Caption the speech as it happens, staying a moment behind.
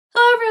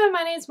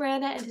my name is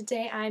Miranda and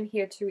today I'm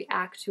here to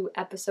react to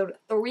episode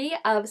 3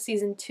 of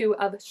season 2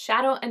 of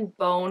Shadow and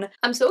Bone.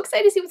 I'm so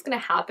excited to see what's going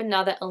to happen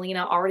now that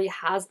Alina already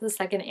has the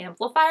second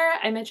amplifier.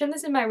 I mentioned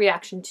this in my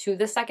reaction to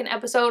the second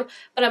episode,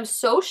 but I'm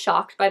so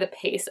shocked by the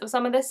pace of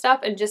some of this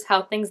stuff and just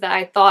how things that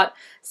I thought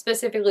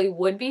specifically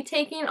would be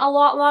taking a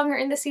lot longer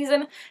in the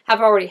season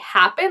have already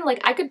happened.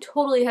 Like, I could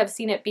totally have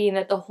seen it being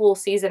that the whole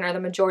season or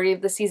the majority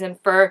of the season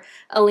for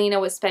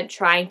Alina was spent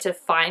trying to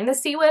find the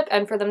sea whip,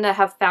 and for them to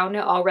have found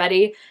it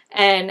already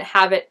and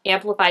have it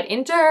amplified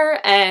into her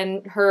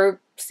and her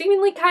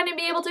seemingly kind of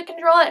be able to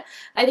control it,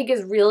 I think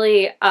is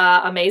really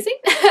amazing.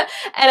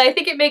 And I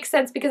think it makes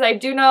sense because I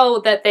do know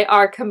that they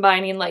are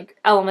combining like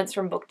elements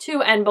from book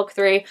 2 and book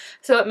 3,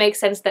 so it makes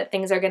sense that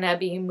things are going to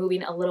be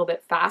moving a little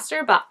bit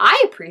faster, but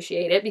I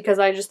appreciate it because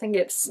I just think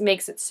it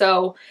makes it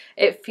so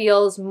it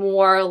feels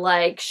more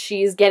like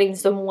she's getting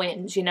some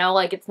wins, you know,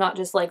 like it's not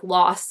just like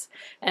loss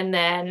and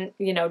then,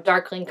 you know,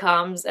 Darkling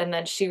comes and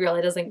then she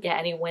really doesn't get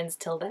any wins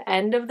till the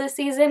end of the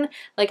season.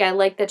 Like, I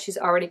like that she's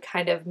already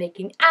kind of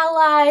making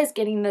allies,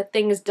 getting the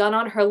things done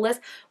on her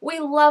list. We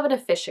love an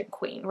efficient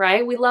queen,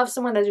 right? We love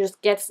someone that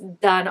just gets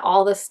done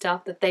all the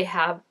stuff that they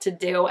have to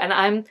do, and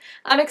I'm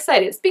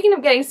excited. Speaking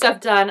of getting stuff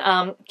done,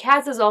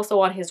 Kaz is also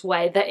on his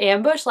way. The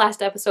ambush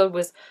last episode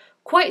was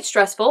quite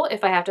stressful,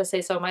 if I have to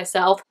say so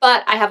myself,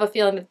 but I have a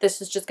feeling that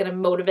this is just going to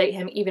motivate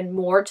him even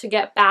more to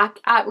get back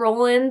at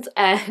Roland,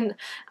 and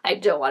I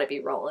don't want to be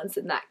Roland's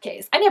in that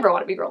case. I never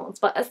want to be Roland's,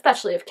 but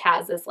especially if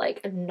Kaz is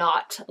like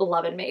not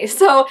loving me.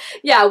 So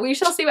yeah, we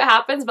shall see what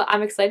happens, but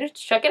I'm excited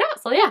to check it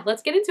out. So yeah,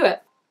 let's get into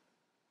it.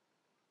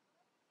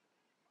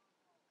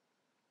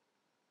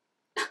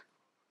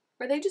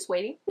 Were they just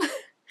waiting?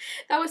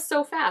 That was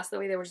so fast. The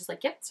way they were just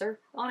like, yep, sir,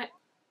 on it.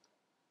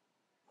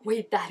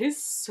 Wait, that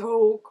is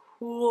so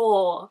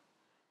cool.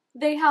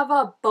 They have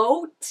a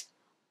boat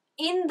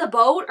in the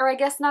boat, or I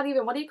guess not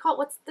even, what do you call it?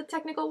 What's the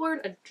technical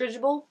word? A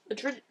dirigible?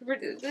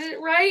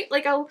 Right?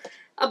 Like a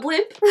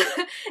blimp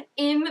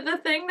in the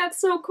thing. That's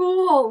so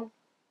cool.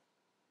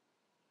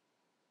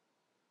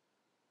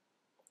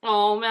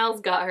 Oh,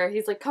 Mal's got her.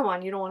 He's like, come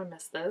on, you don't want to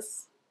miss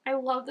this. I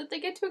love that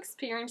they get to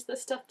experience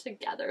this stuff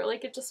together.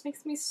 Like, it just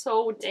makes me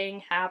so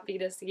dang happy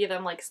to see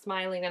them, like,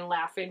 smiling and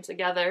laughing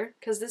together.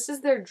 Because this is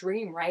their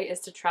dream, right?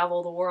 Is to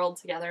travel the world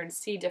together and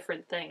see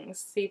different things.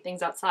 See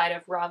things outside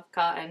of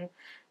Ravka and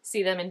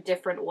see them in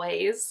different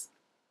ways.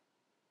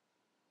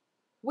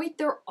 Wait,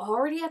 they're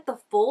already at the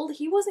fold?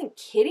 He wasn't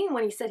kidding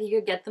when he said he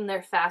could get them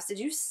there fast. Did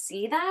you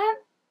see that?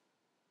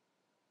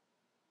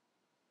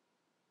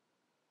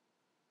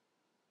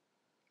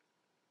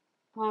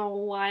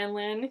 Oh,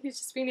 Wylan. He's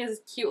just being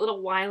his cute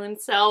little Wylan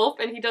self,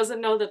 and he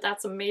doesn't know that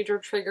that's a major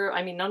trigger.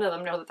 I mean, none of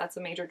them know that that's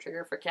a major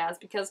trigger for Kaz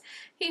because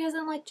he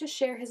doesn't like to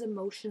share his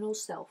emotional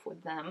self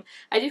with them.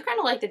 I do kind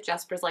of like that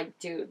Jesper's like,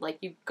 dude, like,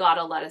 you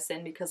gotta let us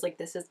in because, like,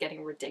 this is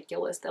getting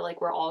ridiculous that,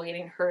 like, we're all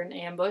getting hurt in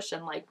ambush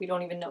and, like, we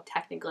don't even know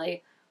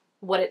technically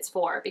what it's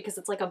for because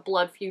it's like a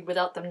blood feud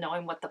without them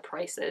knowing what the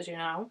price is, you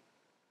know?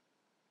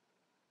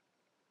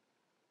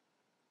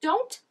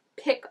 Don't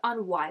pick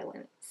on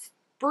Wylan.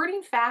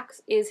 Birding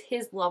facts is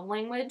his love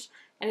language,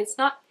 and it's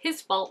not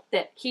his fault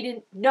that he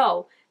didn't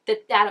know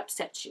that that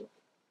upsets you.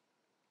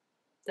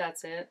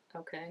 That's it.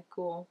 Okay,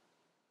 cool.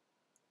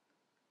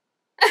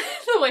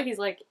 The way he's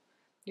like,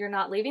 you're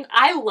not leaving.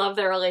 I love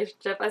their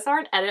relationship. I saw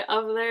an edit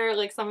of their,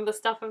 like, some of the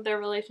stuff of their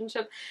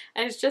relationship,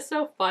 and it's just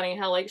so funny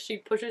how, like, she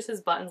pushes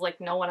his buttons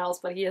like no one else,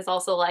 but he is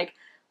also, like,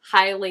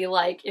 highly,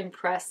 like,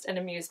 impressed and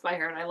amused by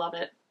her, and I love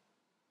it.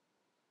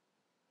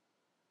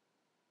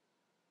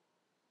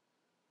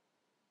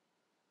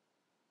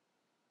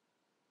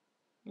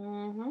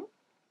 Mm-hmm.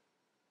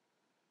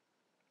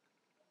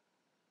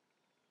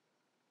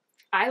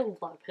 I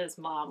love his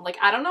mom. Like,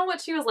 I don't know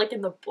what she was like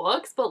in the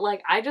books, but,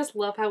 like, I just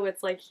love how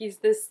it's, like, he's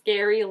this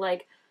scary,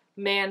 like,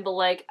 man, but,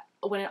 like,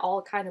 when it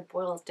all kind of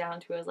boils down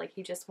to it, is, like,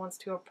 he just wants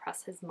to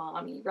impress his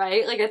mommy,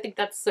 right? Like, I think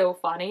that's so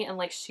funny, and,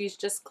 like, she's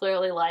just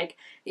clearly, like,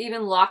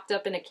 even locked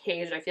up in a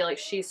cage, I feel like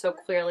she so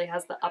clearly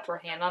has the upper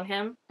hand on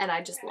him, and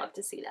I just love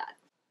to see that.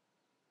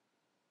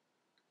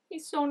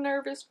 He's so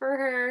nervous for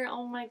her.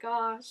 Oh my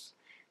gosh.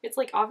 It's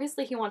like,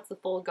 obviously he wants the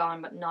full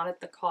gone, but not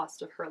at the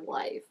cost of her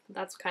life.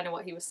 That's kind of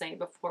what he was saying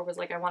before, was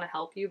like, I want to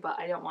help you, but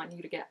I don't want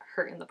you to get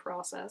hurt in the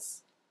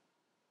process.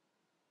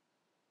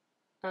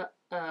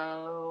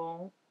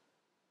 Uh-oh.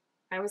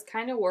 I was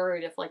kind of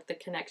worried if, like, the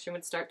connection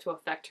would start to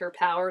affect her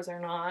powers or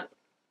not.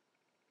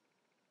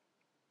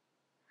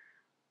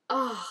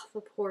 Oh,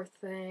 the poor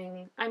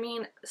thing. I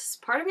mean,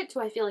 part of it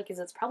too, I feel like, is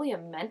it's probably a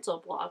mental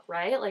block,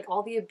 right? Like,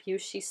 all the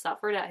abuse she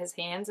suffered at his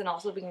hands and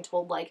also being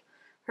told, like,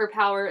 her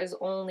power is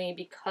only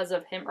because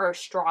of him, or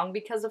strong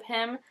because of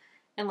him,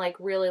 and, like,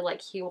 really,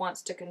 like, he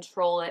wants to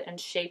control it and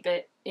shape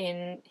it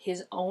in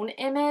his own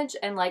image,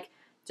 and, like,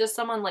 just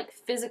someone, like,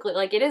 physically,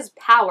 like, it is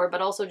power,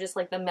 but also just,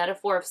 like, the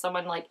metaphor of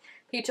someone, like,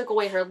 he took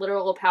away her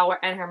literal power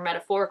and her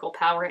metaphorical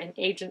power and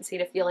agency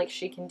to feel like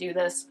she can do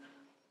this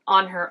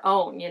on her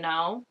own, you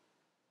know?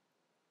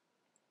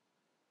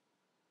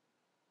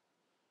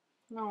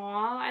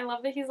 Aw, I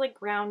love that he's, like,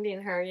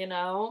 grounding her, you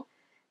know?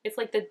 It's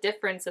like the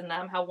difference in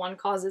them, how one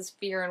causes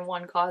fear and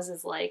one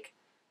causes like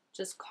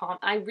just calm.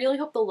 I really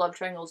hope the love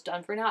triangle's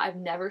done for now. I've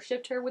never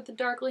shipped her with the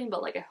Darkling,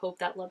 but like I hope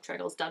that love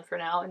triangle's done for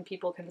now and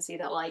people can see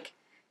that like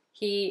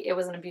it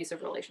was an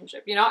abusive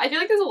relationship. You know, I feel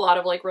like there's a lot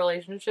of like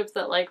relationships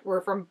that like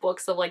were from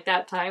books of like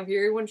that time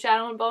period when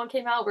Shadow and Bone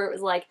came out where it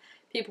was like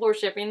people were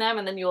shipping them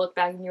and then you look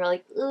back and you're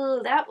like,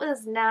 ooh, that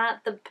was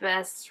not the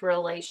best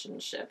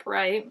relationship,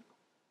 right?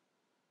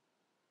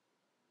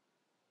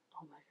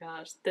 Oh my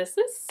gosh, this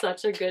is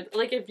such a good,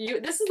 like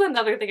this is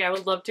another thing I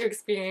would love to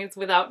experience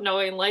without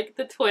knowing like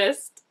the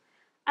twist.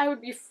 I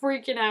would be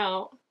freaking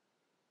out.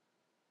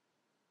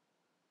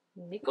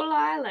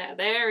 Nikolai,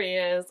 there he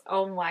is.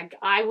 Oh my god,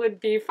 I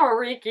would be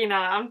freaking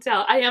out.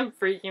 I am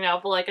freaking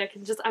out, but like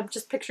I'm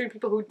just picturing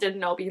people who didn't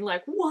know being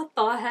like, what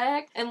the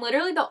heck? And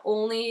literally the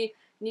only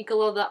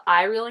Niccolo that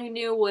I really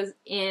knew was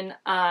in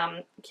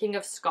King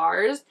of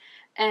Scars,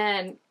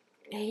 and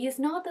he's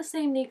not the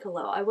same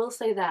Niccolo. I will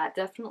say that.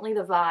 Definitely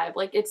the vibe.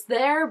 Like it's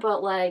there,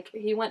 but like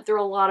he went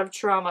through a lot of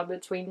trauma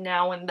between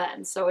now and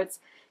then, so it's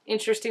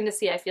interesting to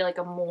see. I feel like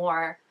a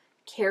more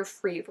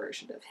carefree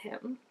version of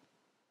him.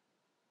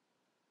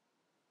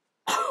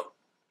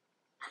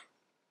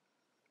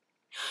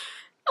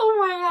 Oh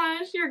my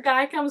gosh, your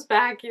guy comes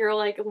back, your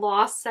like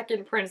lost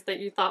second prince that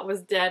you thought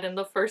was dead, and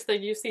the first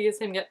thing you see is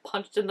him get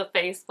punched in the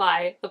face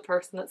by the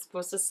person that's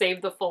supposed to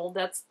save the fold.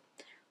 That's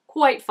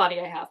quite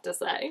funny, I have to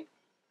say.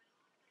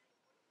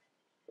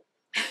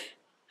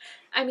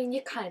 I mean,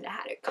 you kind of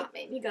had it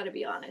coming, you gotta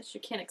be honest.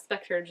 You can't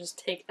expect her to just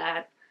take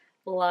that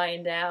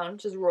lying down,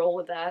 just roll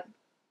with that.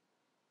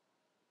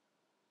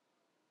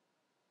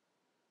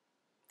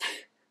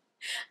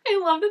 I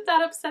love that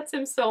that upsets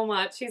him so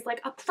much. He's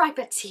like, a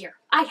privateer.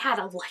 I had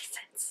a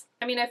license.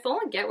 I mean, I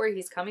fully get where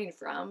he's coming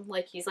from.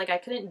 Like, he's like, I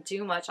couldn't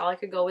do much. All I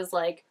could go was,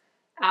 like,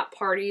 at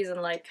parties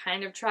and, like,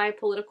 kind of try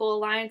political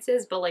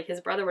alliances, but, like,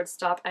 his brother would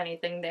stop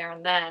anything there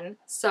and then.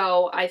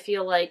 So I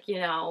feel like, you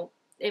know,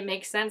 it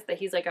makes sense that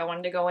he's like, I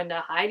wanted to go into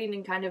hiding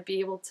and kind of be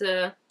able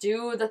to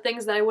do the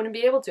things that I wouldn't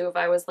be able to if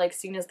I was, like,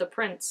 seen as the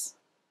prince.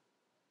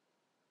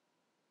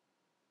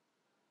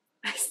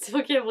 I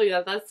still can't believe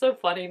that. That's so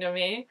funny to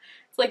me.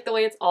 It's like the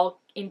way it's all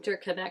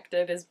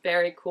interconnected is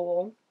very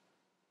cool.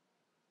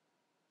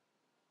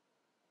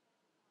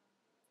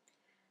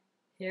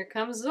 Here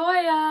comes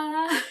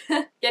Zoya!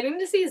 Getting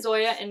to see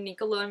Zoya and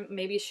Niccolo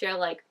maybe share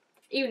like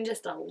even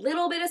just a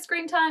little bit of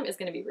screen time is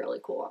going to be really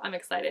cool. I'm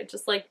excited.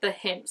 Just like the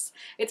hints.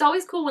 It's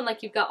always cool when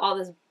like you've got all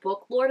this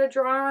book lore to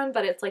draw on,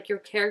 but it's like your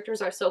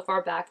characters are so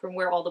far back from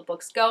where all the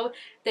books go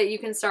that you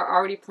can start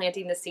already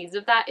planting the seeds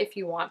of that if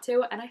you want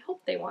to, and I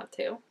hope they want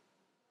to.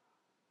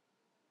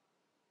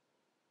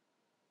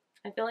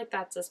 I feel like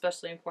that's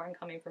especially important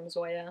coming from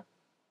Zoya.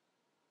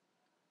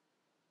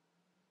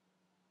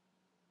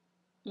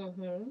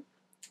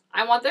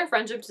 I want their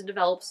friendship to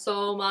develop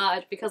so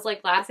much because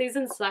like last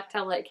season sucked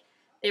how like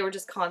they were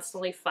just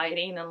constantly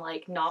fighting and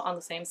like not on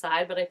the same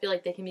side, but I feel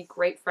like they can be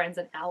great friends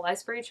and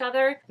allies for each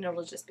other and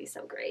it'll just be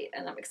so great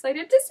and I'm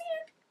excited to see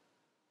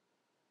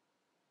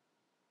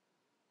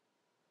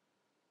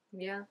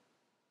it. Yeah.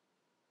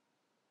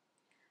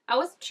 I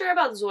wasn't sure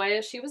about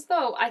Zoya. She was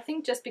though, I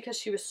think just because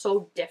she was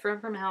so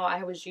different from how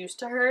I was used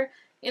to her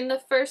in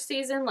the first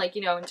season, like,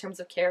 you know, in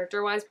terms of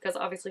character-wise, because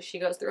obviously she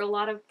goes through a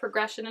lot of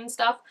progression and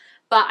stuff,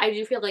 but I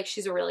do feel like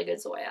she's a really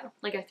good Zoya.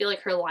 Like, I feel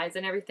like her lines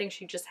and everything,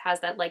 she just has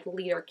that, like,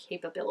 leader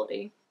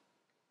capability.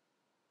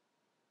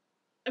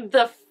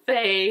 The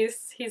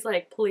face. He's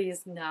like,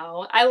 please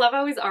no. I love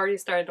how he's already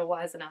started to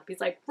wisen up. He's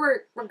like,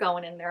 we're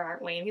going in there,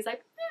 aren't we? And he's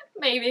like,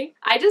 maybe.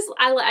 I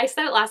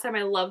said it last time,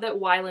 I love that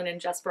Wylan and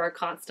Jesper are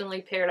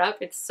constantly paired up.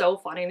 It's so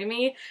funny to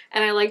me.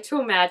 And I like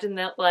to imagine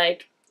that,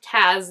 like,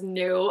 Kaz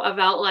knew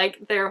about,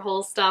 like, their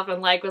whole stuff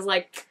and, like, was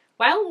like,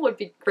 Wylan would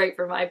be great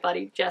for my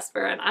buddy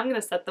Jesper and I'm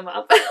gonna set them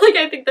up. Like,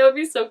 I think that would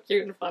be so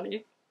cute and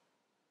funny.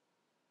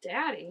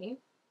 Daddy?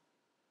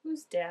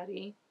 Who's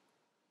daddy?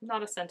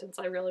 Not a sentence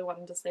I really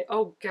wanted to say.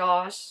 Oh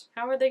gosh,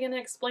 how are they going to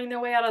explain their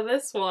way out of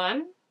this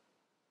one?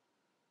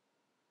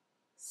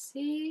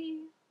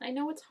 See? I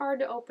know it's hard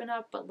to open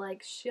up, but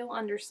like, she'll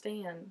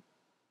understand.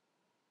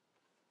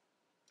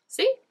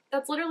 See?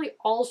 That's literally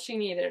all she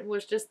needed,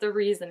 was just the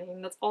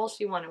reasoning. That's all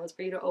she wanted, was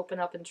for you to open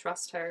up and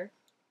trust her.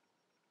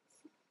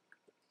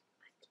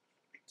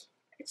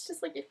 It's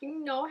just like, if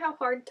you know how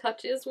hard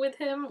Touch is with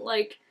him,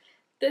 like,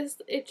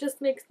 it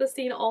just makes the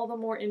scene all the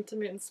more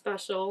intimate and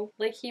special.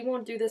 Like, he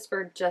won't do this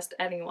for just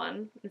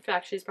anyone. In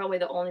fact, she's probably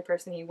the only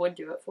person he would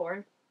do it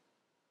for.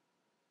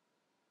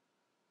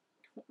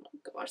 Oh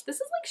my gosh, this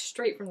is like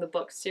straight from the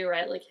books too,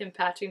 right? Like him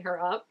patching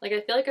her up. Like, I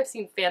feel like I've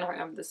seen fan art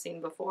of this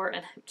scene before,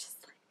 and I'm just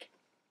like...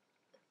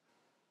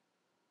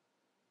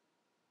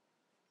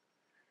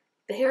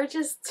 They're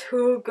just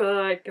too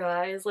good,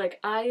 guys. Like,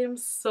 I am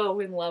so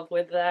in love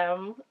with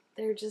them.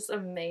 They're just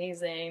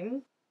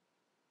amazing.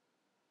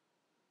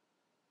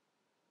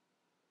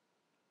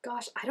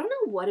 Gosh, I don't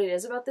know what it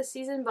is about this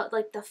season, but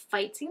like the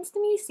fight scenes to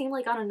me seem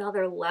like on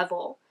another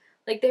level.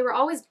 Like they were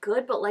always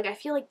good, but like I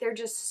feel like they're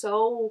just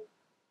so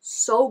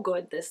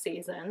good this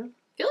season.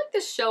 I feel like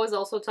this show has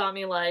also taught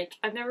me, like,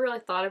 I've never really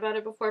thought about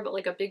it before, but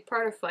like a big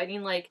part of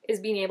fighting, like, is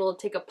being able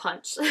to take a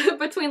punch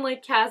between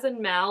like Kaz and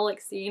Mal, like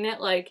seeing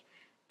it, like,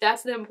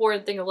 that's the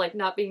important thing of like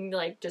not being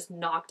like just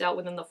knocked out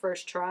within the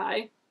first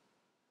try.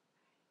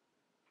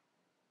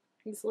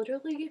 He's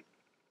literally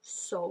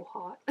so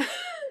hot.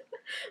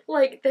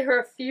 Like, there are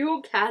a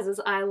few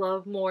Kaz's I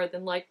love more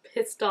than like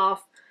pissed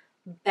off,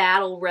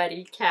 battle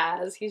ready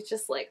Kaz. He's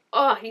just like,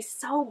 oh, he's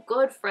so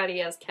good,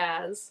 Freddy as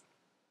Kaz.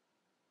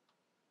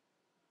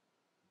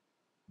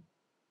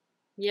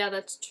 Yeah,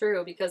 that's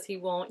true, because he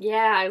won't,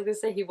 yeah, I was gonna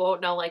say he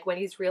won't know, like, when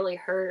he's really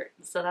hurt.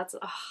 So that's,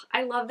 ugh,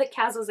 I love that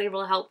Kaz was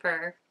able to help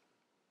her.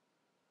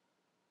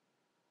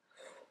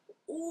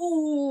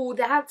 Ooh,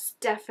 that's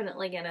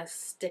definitely gonna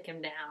stick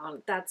him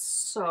down. That's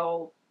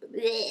so,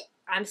 bleh.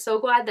 I'm so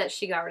glad that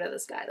she got rid of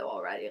this guy, though,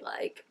 already.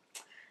 Like,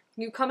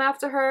 you come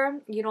after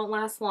her, you don't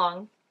last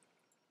long.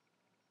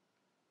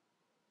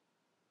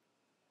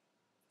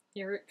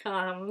 Here it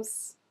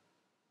comes.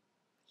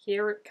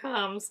 Here it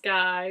comes,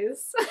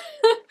 guys.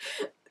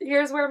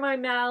 Here's where my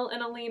Mal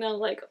and Alina,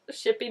 like,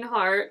 shipping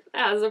heart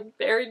has a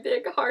very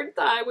big hard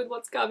time with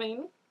what's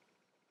coming.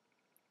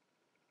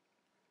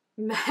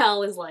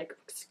 Mal is like,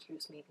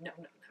 excuse me, no,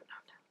 no, no, no,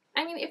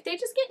 no. I mean, if they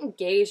just get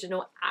engaged and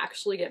don't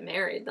actually get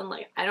married, then,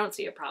 like, I don't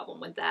see a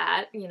problem with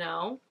that, you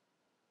know?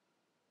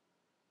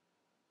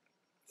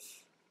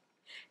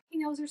 He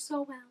knows her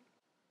so well.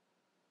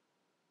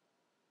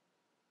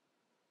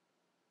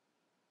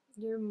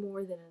 You're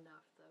more than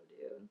enough, though,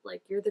 dude.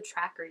 Like, you're the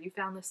tracker. You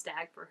found the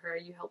stag for her.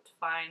 You helped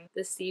find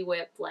the sea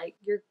whip. Like,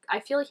 I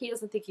feel like he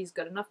doesn't think he's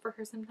good enough for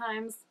her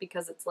sometimes,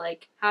 because it's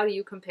like, how do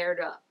you compare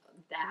to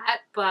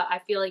that? But I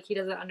feel like he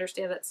doesn't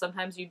understand that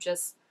sometimes you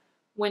just,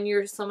 when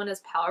you're someone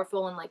as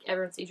powerful and like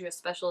everyone sees you as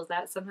special as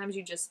that, sometimes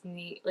you just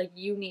need, like,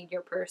 you need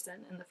your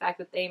person, and the fact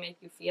that they make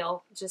you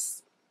feel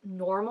just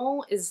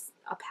normal is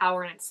a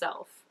power in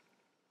itself.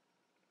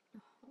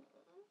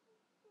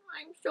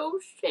 I'm so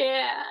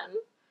sad.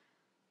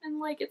 And,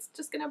 like, it's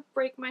just gonna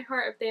break my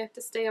heart if they have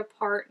to stay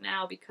apart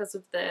now because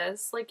of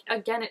this. Like,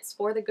 again, it's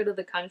for the good of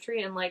the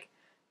country, and, like,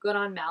 good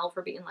on Mal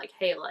for being like,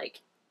 hey,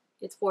 like,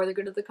 it's for the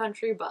good of the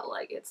country, but,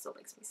 like, it still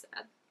makes me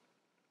sad.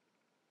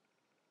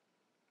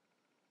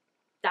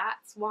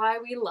 That's why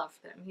we love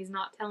him. He's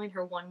not telling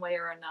her one way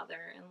or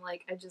another, and,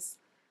 like,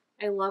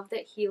 I love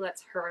that he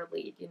lets her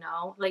lead, you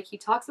know? Like, he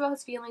talks about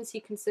his feelings,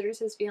 he considers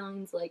his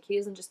feelings, like, he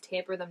doesn't just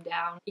tamper them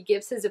down. He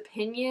gives his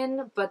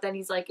opinion, but then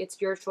he's like, it's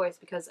your choice,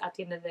 because at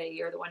the end of the day,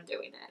 you're the one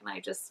doing it.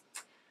 And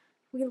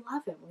we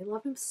love him. We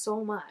love him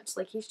so much.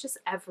 Like, he's just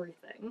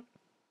everything.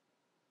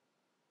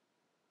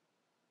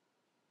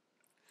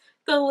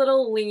 The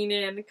little lean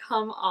in,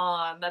 come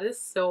on. That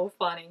is so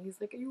funny. He's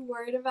like, are you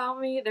worried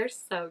about me? They're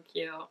so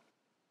cute.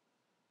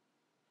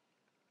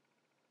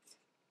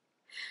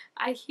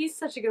 He's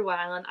such a good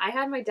Wylan. I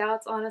had my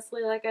doubts,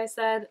 honestly, like I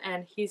said,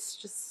 and he's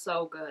just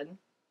so good.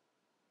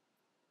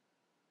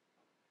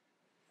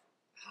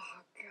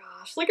 Oh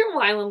gosh. Look at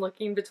Wylan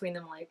looking between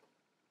them like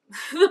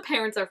the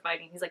parents are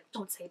fighting. He's like,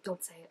 don't say it,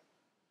 don't say it.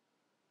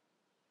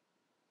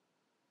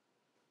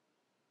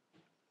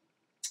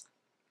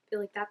 I feel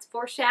like that's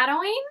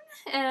foreshadowing.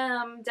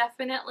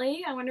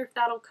 Definitely. I wonder if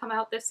that'll come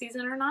out this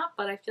season or not,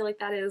 but I feel like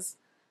that is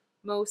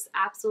most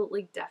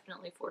absolutely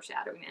definitely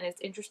foreshadowing. And it's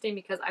interesting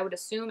because I would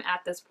assume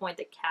at this point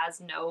that Kaz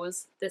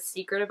knows the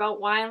secret about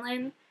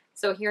Wylan.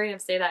 So hearing him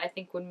say that, I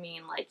think would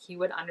mean like he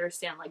would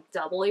understand like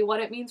doubly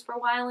what it means for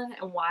Wylan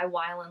and why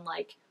Wylan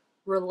like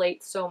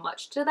relates so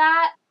much to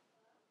that.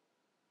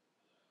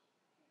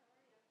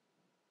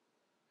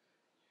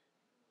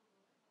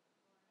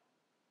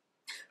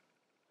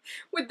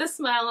 With the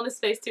smile on his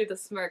face too, the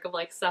smirk of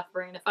like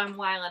suffering. If I'm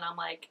Wylan, I'm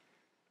like,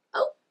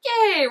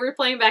 okay,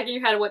 replaying back in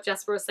your head what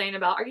Jesper was saying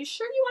about, are you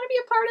sure you want to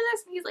be a part of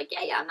this? And he's like,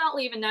 yeah, I'm not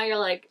leaving. Now you're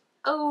like,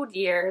 oh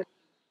dear.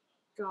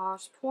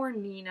 Gosh, poor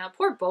Nina.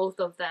 Poor both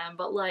of them,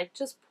 but like,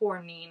 just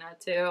poor Nina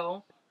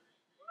too.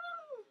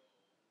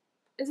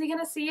 Is he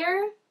gonna see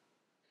her?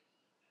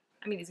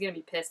 I mean, he's gonna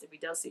be pissed if he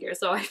does see her,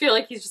 so I feel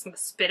like he's just gonna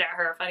spit at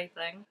her if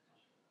anything.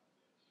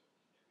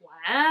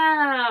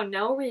 Wow,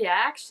 no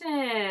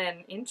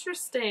reaction.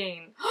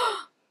 Interesting.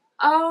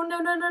 Oh, no,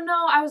 no, no,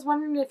 no. I was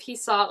wondering if he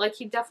saw, like,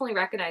 he definitely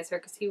recognized her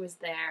because he was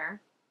there.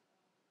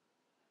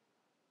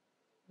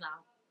 No.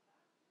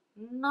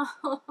 No.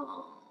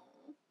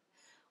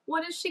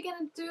 What is she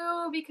gonna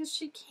do? Because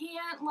she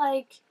can't,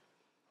 like,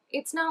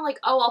 it's not like,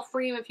 oh, I'll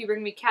free him if you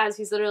bring me Kaz.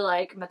 He's literally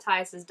like,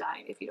 Matthias is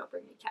dying if you don't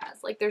bring me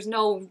Kaz. Like, there's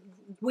no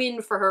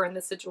win for her in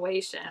this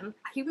situation.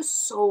 He was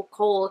so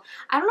cold.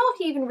 I don't know if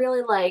he even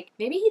really, like,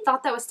 maybe he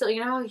thought that was still,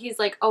 you know how he's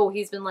like, oh,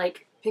 he's been,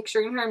 like,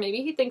 picturing her.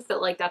 Maybe he thinks that,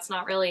 like, that's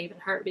not really even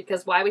her,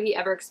 because why would he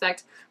ever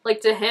expect,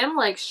 like, to him,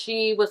 like,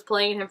 she was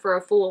playing him for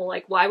a fool.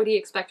 Like, why would he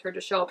expect her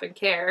to show up and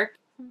care?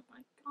 Oh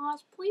my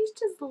gosh, please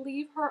just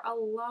leave her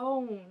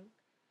alone.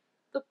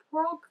 The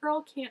poor old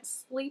girl can't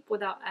sleep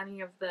without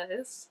any of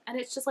this. And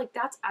it's just like,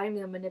 that's I'm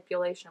the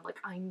manipulation of like,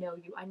 I know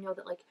you. I know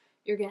that like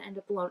you're gonna end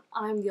up alone.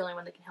 I'm the only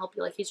one that can help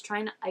you. Like he's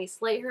trying to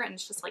isolate her, and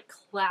it's just like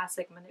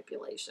classic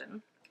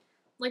manipulation.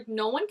 Like,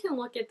 no one can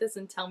look at this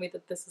and tell me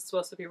that this is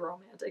supposed to be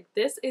romantic.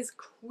 This is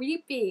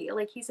creepy.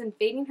 Like, he's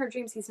invading her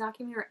dreams. He's not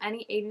giving her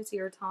any agency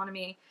or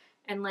autonomy.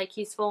 And, like,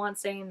 he's full on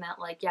saying that,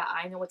 like, yeah,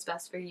 I know what's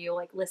best for you.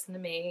 Like, listen to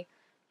me.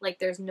 Like,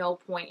 there's no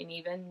point in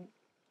even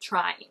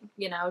trying,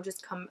 you know?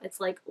 Just come.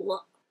 It's like,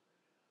 look.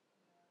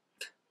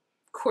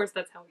 Of course,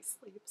 that's how he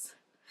sleeps.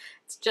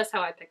 It's just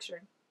how I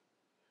pictured.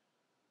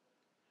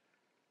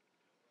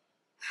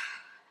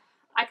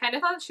 I kind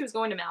of thought she was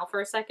going to Mal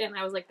for a second, and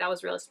I was like, that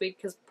was really sweet,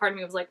 because part of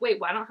me was like, wait,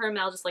 why don't her and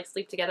Mal just, like,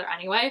 sleep together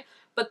anyway?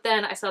 But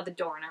then I saw the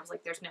door, and I was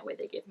like, there's no way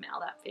they give Mal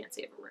that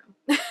fancy of a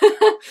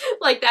room.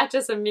 Like, that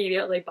just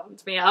immediately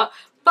bummed me out.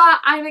 But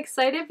I'm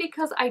excited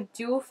because I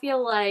do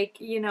feel like,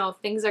 you know,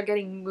 things are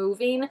getting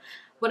moving.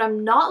 What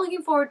I'm not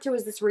looking forward to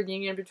is this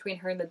reunion between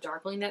her and the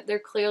Darkling that they're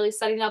clearly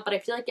setting up, but I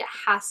feel like it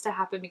has to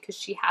happen because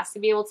she has to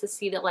be able to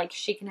see that, like,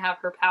 she can have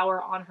her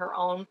power on her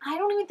own. I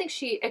don't even think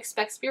she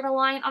expects to be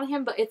reliant on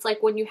him, but it's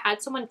like when you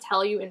had someone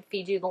tell you and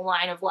feed you the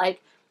line of,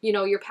 like, you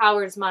know, your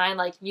power is mine,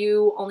 like,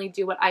 you only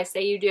do what I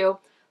say you do.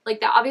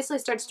 Like, that obviously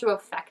starts to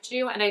affect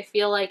you, and I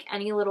feel like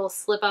any little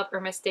slip up or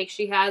mistake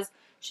she has,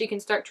 she can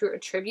start to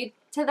attribute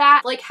to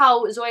that. Like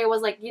how Zoya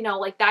was like, you know,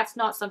 like, that's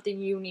not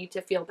something you need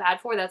to feel bad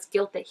for. That's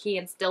guilt that he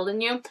instilled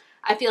in you.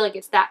 I feel like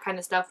it's that kind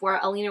of stuff where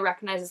Alina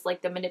recognizes,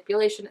 like, the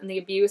manipulation and the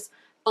abuse,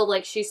 but,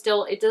 like, she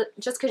still,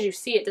 just because you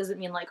see it doesn't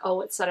mean, like,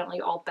 oh, it's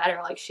suddenly all better.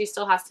 Like, she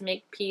still has to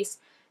make peace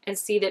and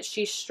see that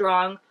she's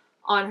strong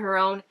on her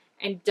own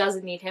and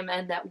doesn't need him,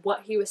 and that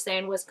what he was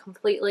saying was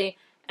completely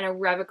and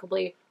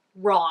irrevocably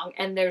wrong,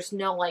 and there's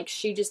no, like,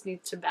 she just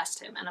needs to best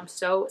him. And I'm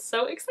so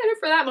excited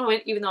for that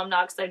moment, even though I'm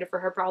not excited for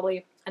her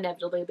probably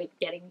inevitably, like,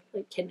 getting,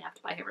 like,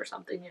 kidnapped by him or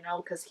something, you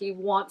know, because he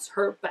wants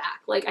her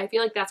back. Like, I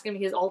feel like that's gonna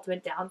be his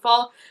ultimate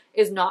downfall,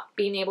 is not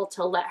being able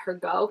to let her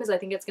go, because I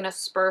think it's gonna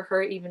spur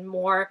her even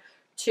more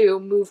to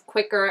move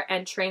quicker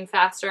and train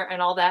faster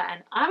and all that,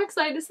 and I'm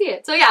excited to see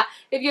it. So yeah,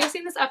 if you have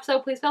seen this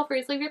episode, please feel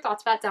free to leave your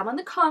thoughts about it down in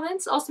the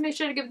comments. Also, make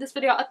sure to give this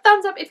video a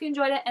thumbs up if you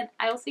enjoyed it, and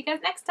I will see you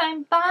guys next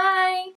time. Bye!